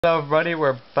Hello everybody,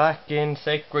 we're back in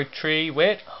Sacred Tree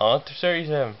with Haunter Series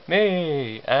 7.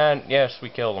 Me! And yes, we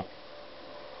killed him.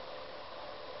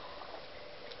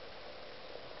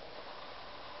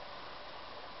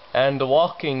 And the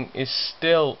walking is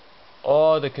still...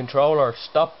 Oh, the controller,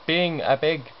 stop being a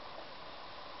big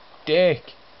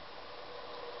dick.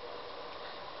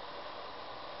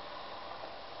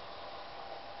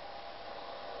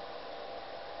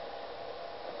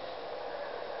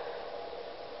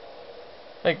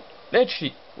 Like,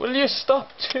 literally, will you stop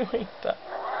doing that?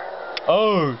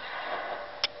 Oh!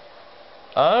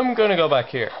 I'm gonna go back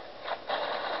here.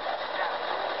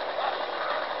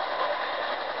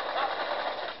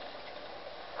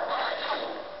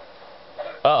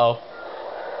 Uh-oh.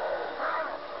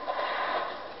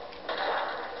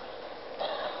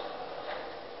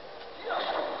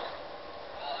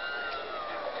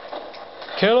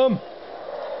 Kill him!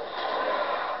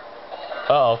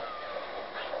 Uh-oh.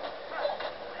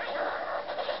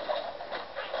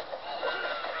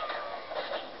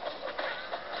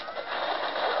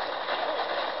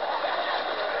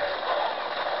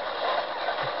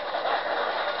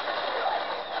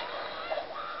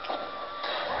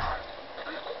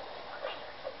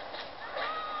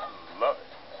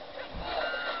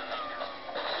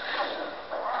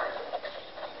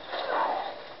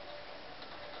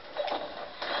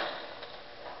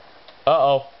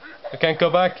 Uh-oh. I can't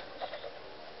go back.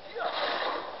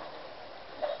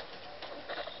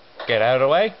 Get out of the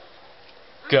way.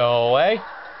 Go away.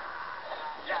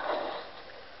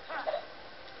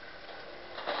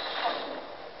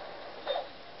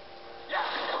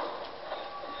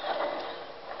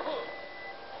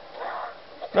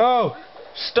 No!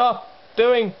 Stop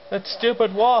doing that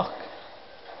stupid walk.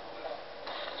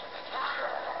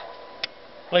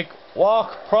 Like,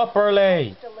 walk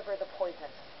properly. Deliver the poison.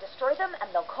 Destroy them and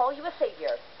they'll call you a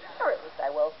savior. Or at least I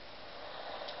will.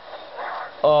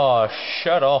 Oh,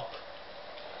 shut up.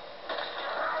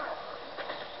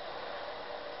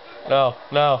 No,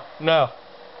 no, no.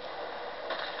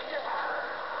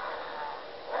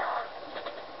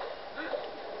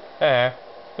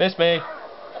 Miss me.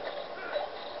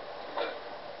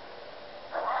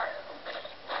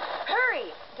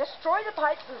 Hurry! Destroy the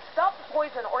pipes and stop the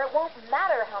poison, or it won't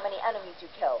matter how many enemies you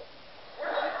kill.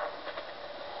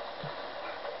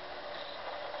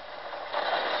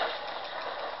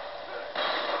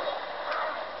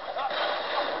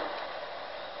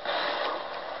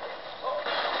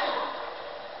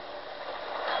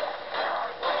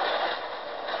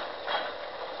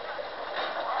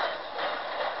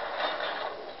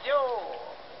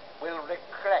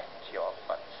 Regret your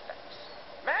footsteps.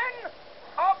 Men,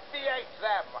 obviate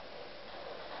them!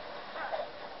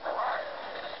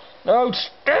 No,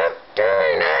 stop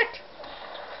doing it!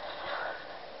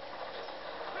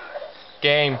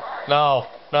 Game. No,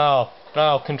 no,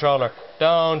 no, controller.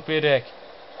 Don't be a dick.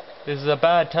 This is a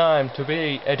bad time to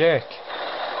be a dick.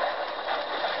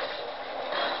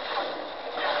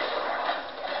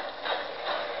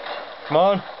 Come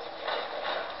on.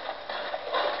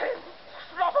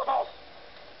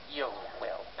 You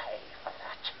will pay for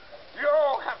that. You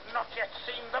have not yet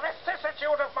seen the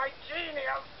vicissitude of my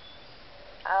genius.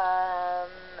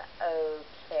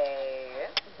 Okay.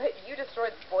 But you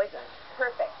destroyed the poison.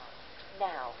 Perfect.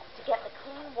 Now, to get the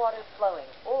clean water flowing,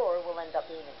 or we'll end up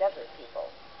being a desert people.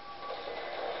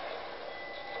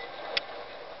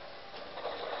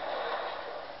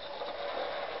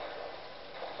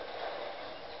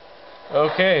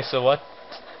 Okay, so what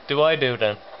do I do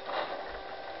then?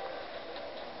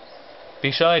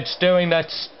 Besides doing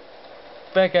that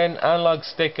fucking analog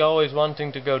stick always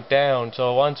wanting to go down,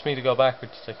 so it wants me to go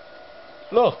backwards. It's like,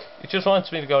 look, it just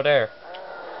wants me to go there.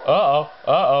 Uh-oh,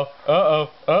 uh-oh, uh-oh,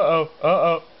 uh-oh,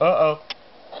 uh-oh, uh-oh.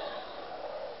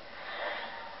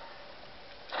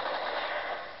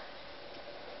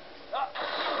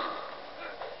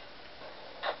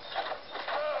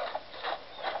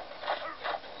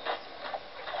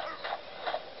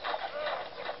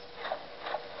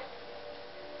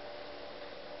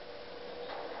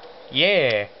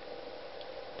 Yeah!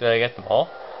 Did I get them all?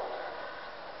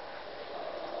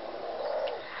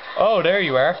 Oh, there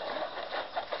you are.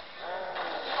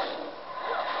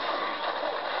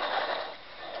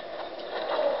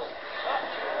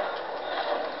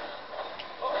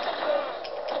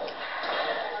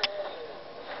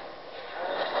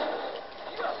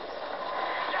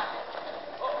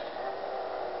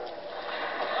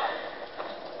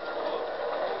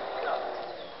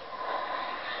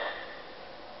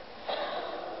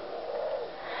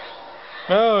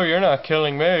 No, you're not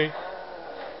killing me.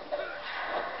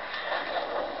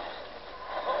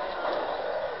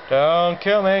 Don't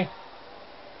kill me.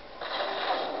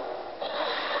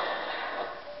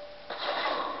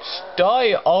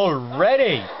 die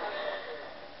already?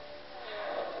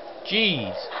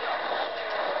 Jeez.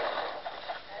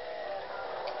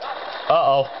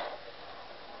 Uh-oh.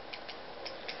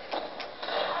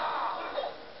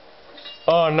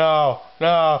 Oh no,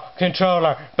 no,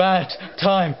 controller, bad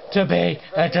time to be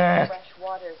attacked. Fresh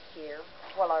waters here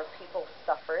while our people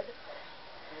suffered.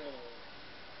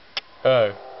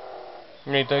 Oh.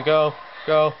 Need to go.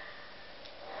 Go.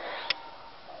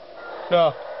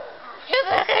 No. You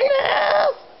fucking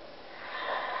move!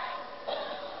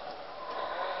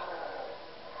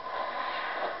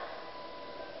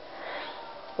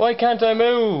 Why can't I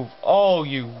move? Oh,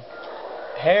 you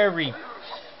hairy...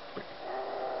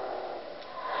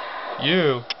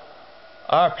 You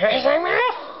are pissing me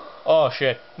off! Oh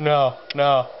shit. No,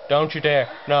 no, don't you dare.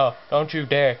 No, don't you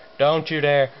dare. Don't you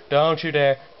dare. Don't you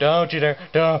dare. Don't you dare.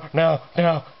 No, no,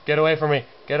 no. Get away from me.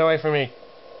 Get away from me.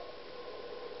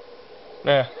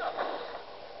 No.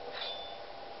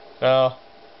 No.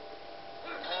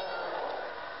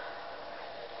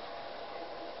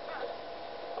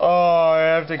 Oh, I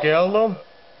have to kill them?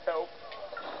 Help.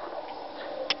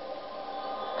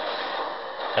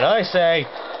 And I say...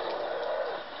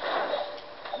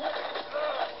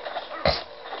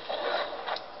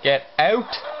 Get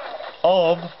out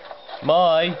of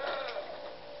my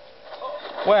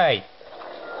way.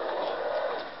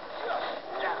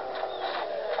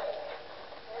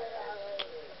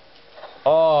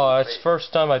 Oh, it's the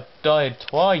first time I died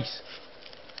twice.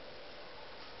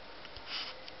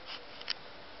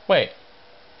 Wait.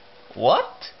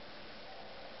 What?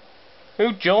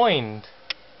 Who joined?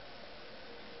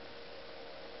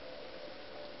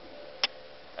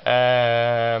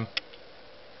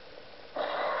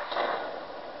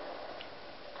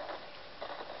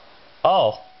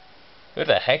 Oh. Who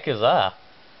the heck is that?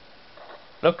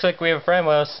 Looks like we have a friend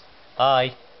with us.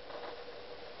 Hi.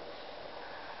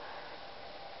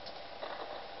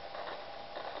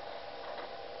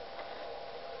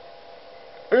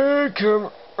 I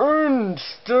can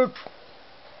unstop.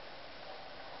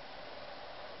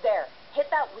 There, hit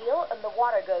that wheel and the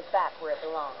water goes back where it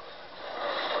belongs.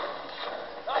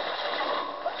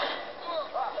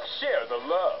 Share the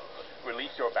love.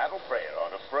 Release your battle prayer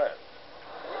on a friend.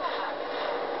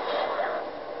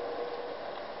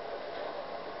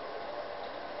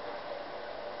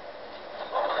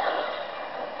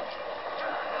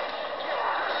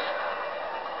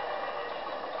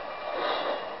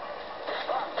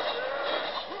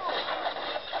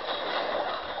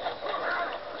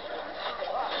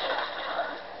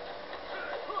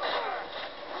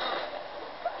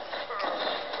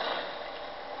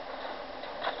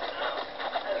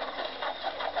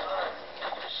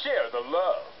 Share the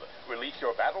love. Release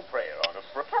your battle prayer on a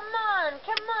friend. Come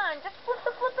on, just flip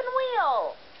the flippin'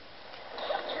 wheel.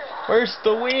 Where's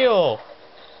the wheel?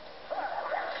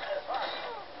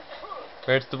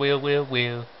 Where's the wheel, wheel,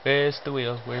 wheel? Where's the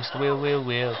wheel? Where's the wheel, wheel,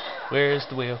 wheel? Where's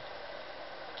the wheel?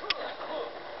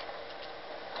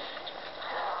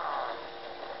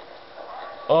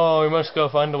 Oh, we must go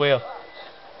find the wheel.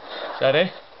 Is that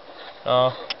it?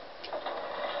 No.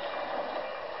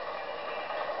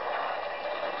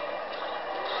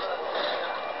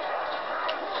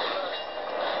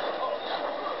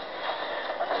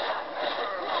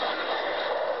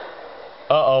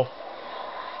 Uh-oh.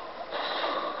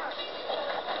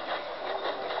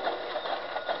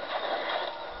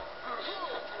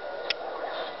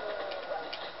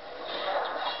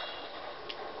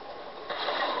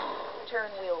 Turn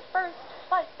wheel first,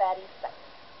 fight baddies second.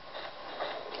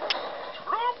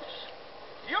 Troops,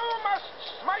 you must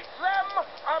smite them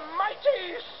a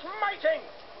mighty smiting.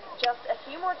 Just a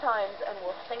few more times and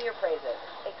we'll sing your praises.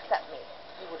 Except me.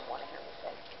 You wouldn't want to hear me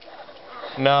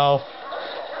sing. No.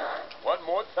 One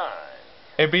more time.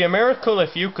 It'd be a miracle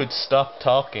if you could stop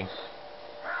talking.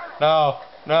 No,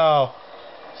 no.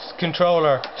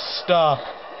 Controller, stop.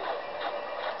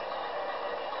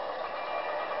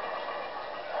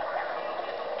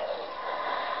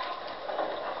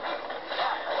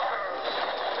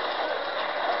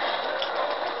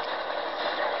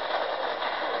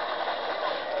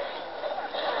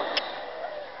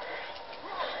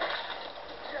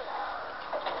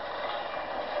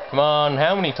 Come on,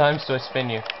 how many times do I spin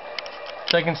you?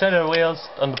 It's like instead of the wheels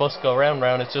on the bus go round and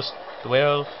round, it's just the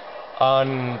wheel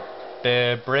on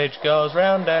the bridge goes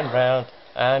round and round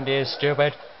and is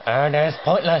stupid and is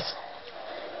pointless.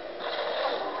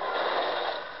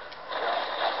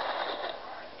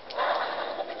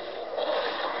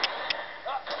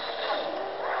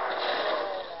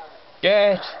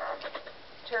 Get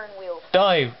Turn wheel first,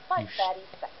 dive. fight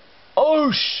baddies second.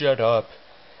 Oh, shut up.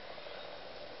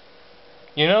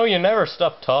 You know, you never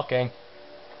stop talking.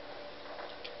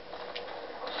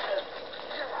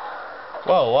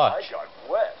 Whoa, I watch. got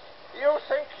wet. You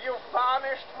think you've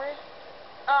varnished me?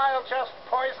 I'll just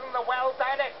poison the well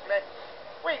directly.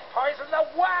 We poison the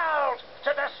world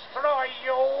to destroy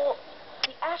you.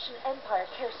 The Ashen Empire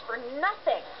cares for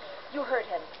nothing. You heard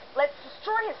him. Let's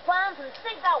destroy his plans and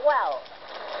sink that well.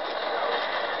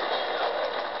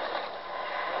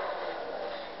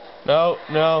 No,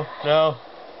 no, no.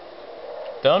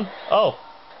 Done? Oh.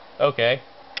 Okay.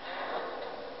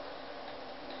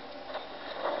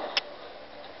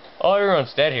 Oh,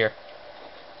 everyone's dead here.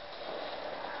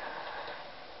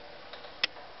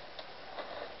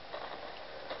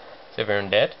 Is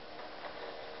everyone dead?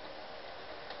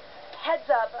 Heads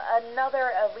up,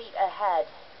 another elite ahead.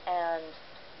 And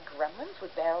gremlins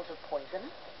with barrels of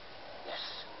poison?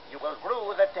 Yes, you will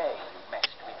rue the day you messed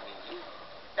with me.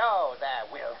 Oh, there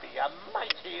will be a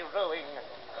mighty ruin.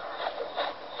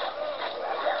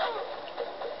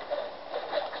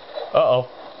 Uh-oh.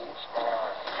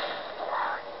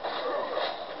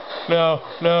 No,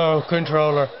 no,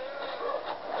 controller.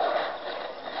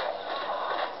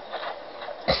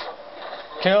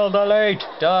 Kill the lead!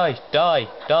 Die, die,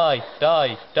 die,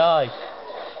 die, die.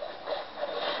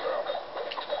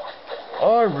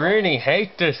 I really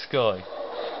hate this guy.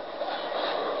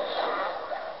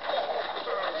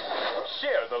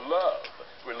 Share the love.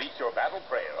 Release your battle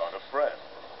prayer on a friend.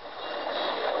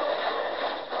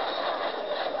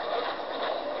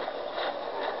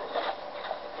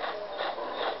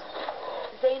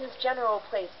 Zane's general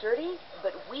plays dirty,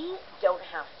 but we don't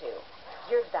have to.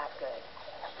 You're that good.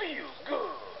 Feels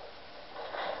good.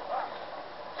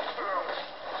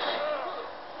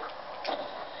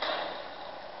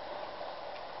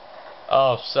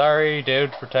 Oh, sorry,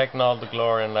 dude, for taking all the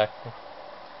glory in that.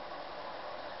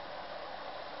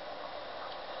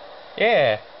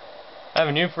 Yeah, I have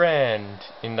a new friend,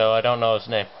 even though I don't know his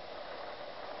name.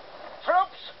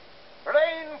 Troops,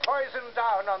 rain poison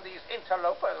down on these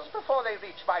interlopers before they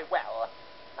reach my well.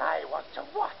 I want to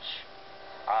watch.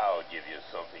 I'll give you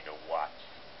something to watch.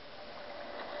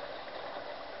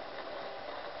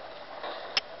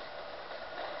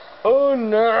 Oh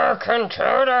no,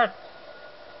 controller!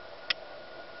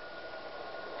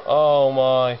 Oh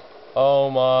my, oh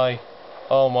my,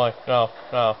 oh my, no,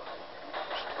 no.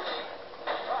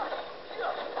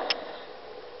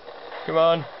 Come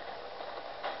on.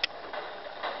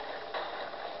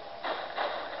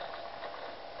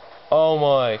 Oh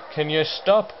my, can you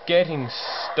stop getting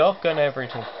stuck on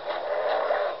everything?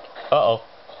 Uh-oh.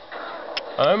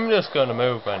 I'm just gonna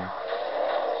move and...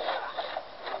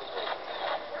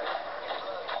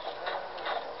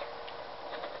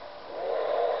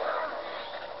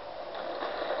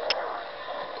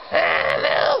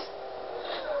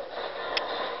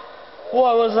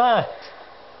 What was that?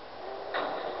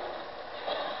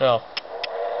 No.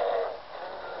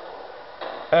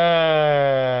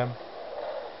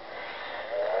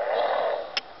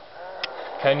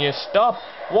 Can you stop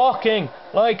walking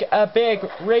like a big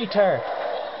retard?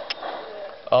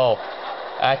 Oh,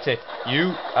 that's it.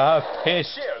 You are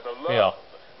pissed Share the love. me off.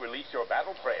 Release your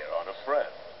battle prayer on a friend.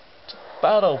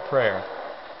 Battle prayer.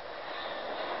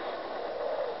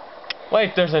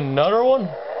 Wait, there's another one?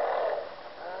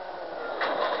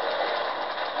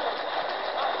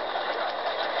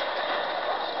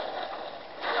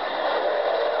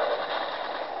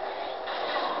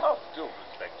 I'll still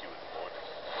respect you as orders.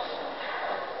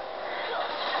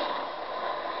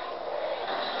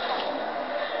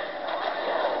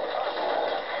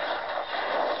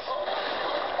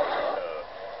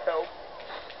 Help.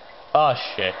 Oh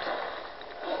shit.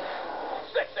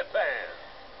 Sexy band.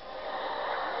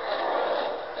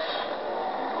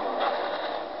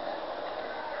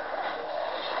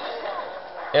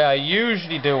 Yeah, I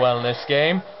usually do well in this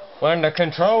game when the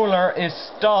controller is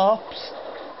stopped.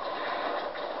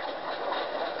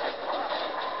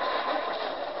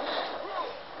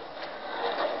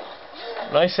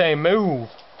 And I say move.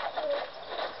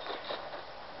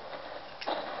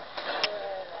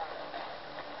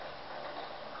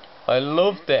 I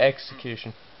love the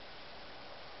execution.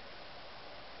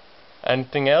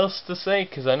 Anything else to say?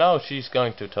 Because I know she's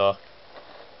going to talk.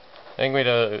 I think we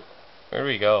do. Where do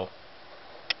we go?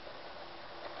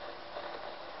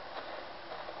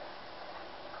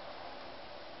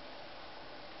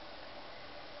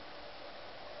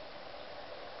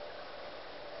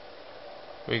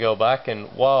 We go back and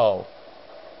whoa.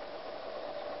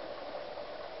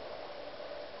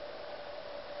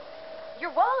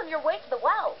 You're well on your way to the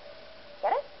well.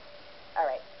 Get it?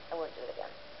 Alright, I won't do it again.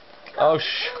 Oh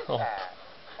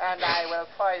And I will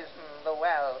poison the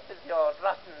well with your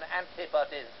rotten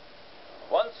antibodies.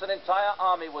 Once an entire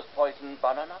army was poisoned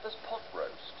by my mother's pot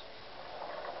roast.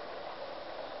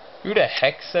 Who the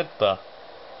heck said that?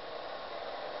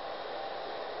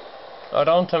 Oh,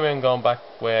 don't tell me I'm going back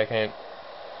the way I came.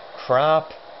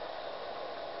 Crap.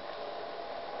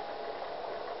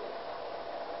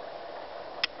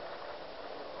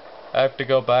 I have to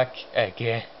go back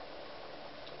again.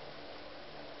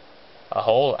 A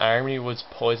whole army was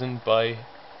poisoned by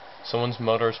someone's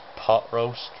mother's pot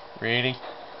roast. Really?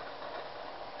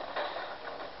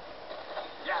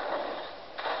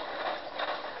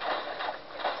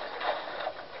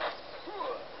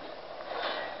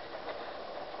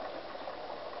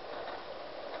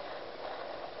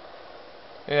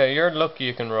 Yeah, you're lucky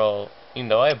you can roll. Even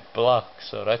though I have block,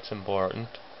 so that's important.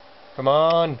 Come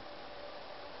on!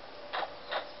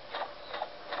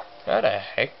 How the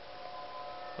heck?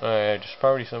 Oh yeah, just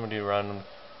probably somebody random.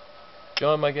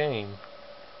 Join my game.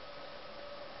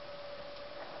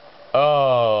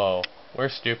 Oh, we're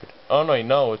stupid. Oh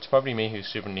no, it's probably me who's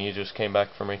stupid and he just came back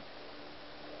for me.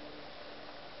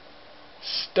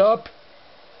 Stop!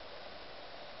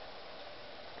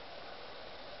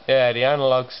 Yeah, the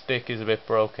analog stick is a bit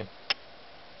broken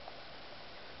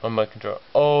on my controller.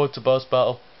 Oh, it's a boss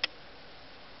battle.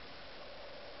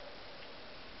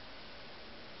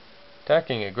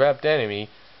 Attacking a grabbed enemy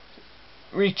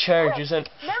recharges and...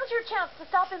 Now's your chance to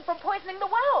stop him from poisoning the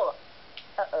well.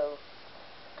 Uh-oh.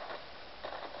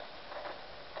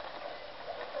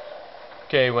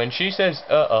 Okay, when she says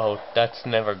uh-oh, that's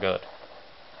never good.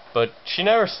 But she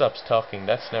never stops talking,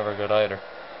 that's never good either.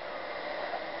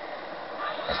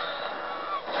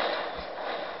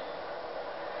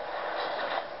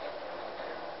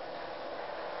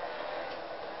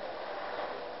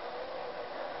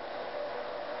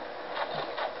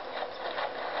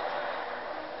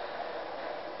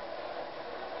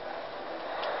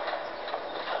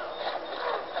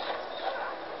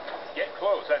 Get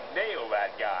close and nail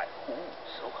that guy. Ooh,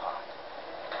 so hot.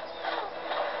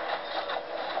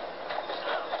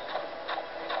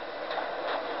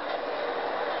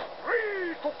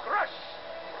 Free to crush,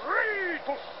 free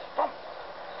to stomp.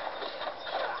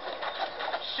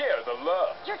 Share the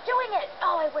love. You're doing it!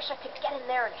 Oh, I wish I could get in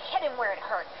there and hit him where it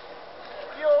hurts.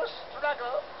 You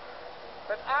struggle,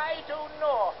 but I do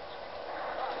not.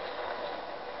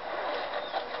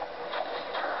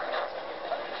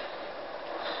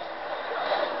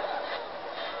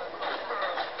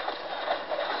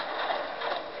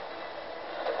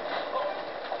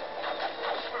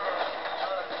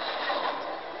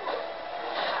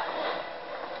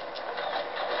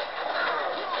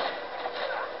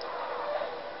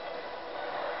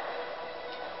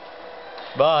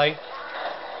 Bye.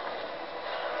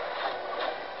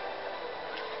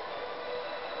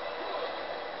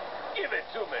 Give it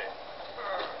to me.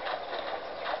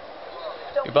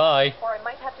 Don't Goodbye. Or I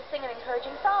might have to sing an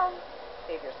encouraging song.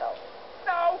 Save yourself.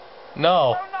 No.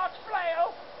 No. We will not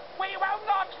flail. We will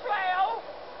not flail.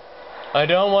 I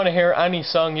don't want to hear any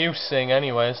song you sing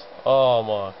anyways. Oh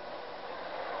my.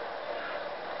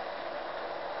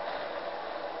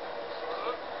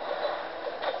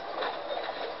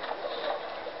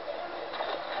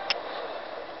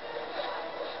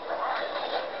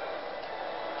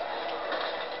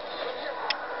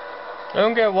 I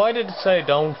don't get, why did it say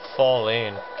don't fall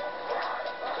in?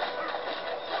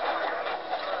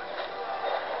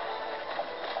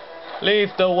 Leave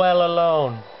the well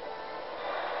alone.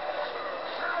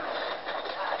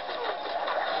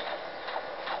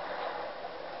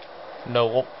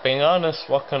 No, being honest,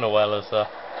 what kind of well is that?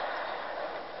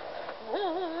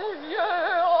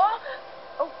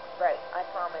 Oh, right, I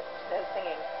promised. No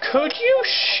singing. Could you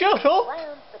shut up?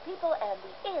 Lands, the people, and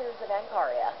the heirs of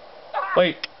Ancaria.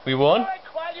 Wait, we won?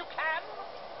 Strike while you can.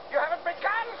 You haven't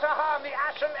begun to harm the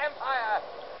Ashen Empire.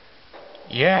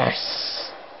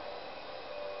 Yes!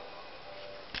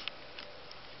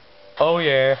 Oh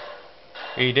yeah,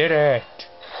 we did it.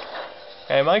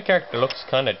 Hey, my character looks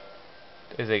kind of...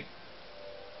 Is he...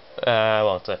 I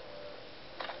won't say.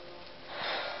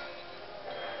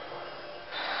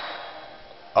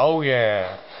 Oh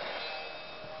yeah.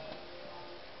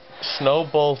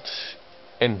 Snowbolt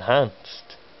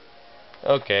enhanced.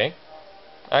 Okay.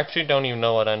 I actually don't even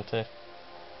know what anti.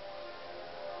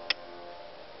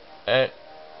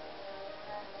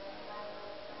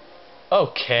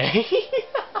 Okay.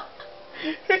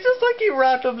 It's just like he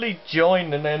randomly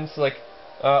joined and then it's like,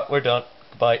 we're done.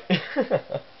 Goodbye.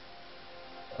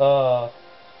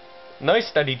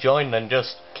 Nice that he joined and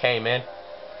just came in.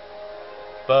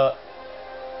 But,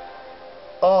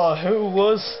 oh, who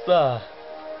was that?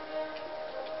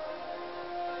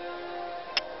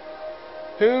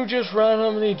 Who just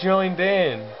randomly joined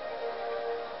in?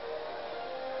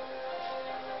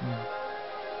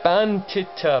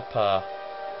 Bantitapa.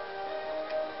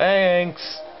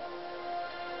 Thanks.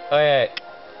 Oh yeah.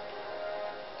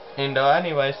 And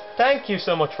anyways, thank you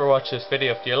so much for watching this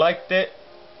video. If you liked it,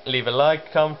 leave a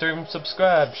like, comment, and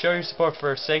subscribe. Show your support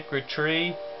for Sacred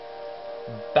Tree.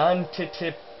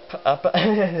 Bantitip,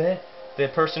 the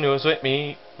person who was with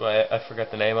me, I forgot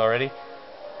the name already,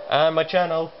 and my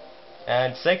channel,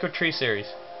 and Sacred Tree series.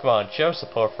 Come on, show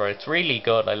support for it. It's really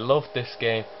good. I love this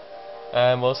game.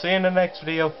 And we'll see you in the next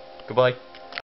video. Goodbye.